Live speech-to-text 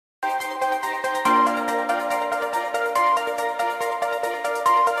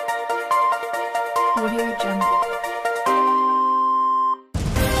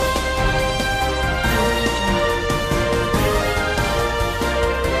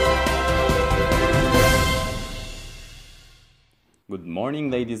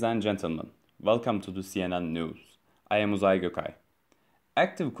morning, ladies and gentlemen. Welcome to the CNN News. I am Uzay Gökay.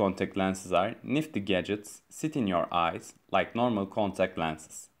 Active contact lenses are nifty gadgets sit in your eyes like normal contact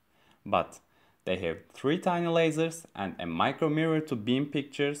lenses. But they have 3 tiny lasers and a micro mirror to beam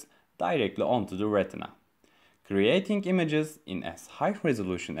pictures directly onto the retina, creating images in as high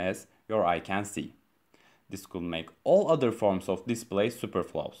resolution as your eye can see. This could make all other forms of display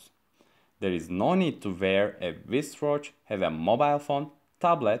superfluous. There is no need to wear a wristwatch, have a mobile phone,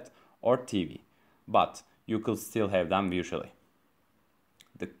 tablet or TV, but you could still have them visually.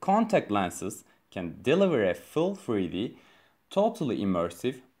 The contact lenses can deliver a full 3D, totally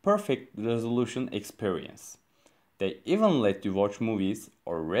immersive, perfect resolution experience. They even let you watch movies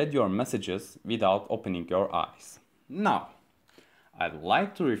or read your messages without opening your eyes. Now, I'd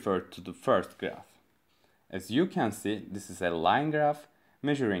like to refer to the first graph. As you can see, this is a line graph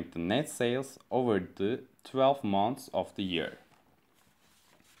measuring the net sales over the 12 months of the year.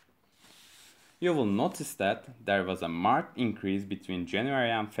 You will notice that there was a marked increase between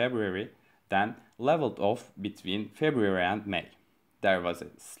January and February, then leveled off between February and May. There was a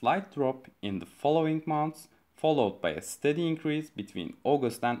slight drop in the following months, followed by a steady increase between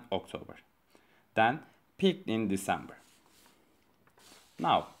August and October, then peaked in December.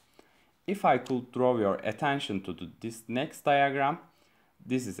 Now, if I could draw your attention to this next diagram,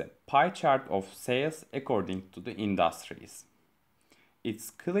 this is a pie chart of sales according to the industries.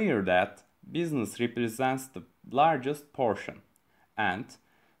 It's clear that business represents the largest portion, and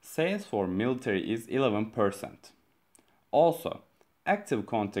sales for military is 11%. Also, active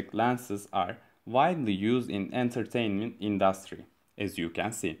contact lenses are widely used in entertainment industry, as you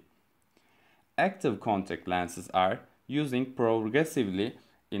can see. Active contact lenses are using progressively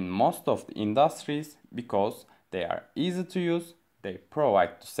in most of the industries because they are easy to use, they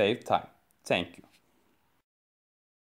provide to save time. Thank you.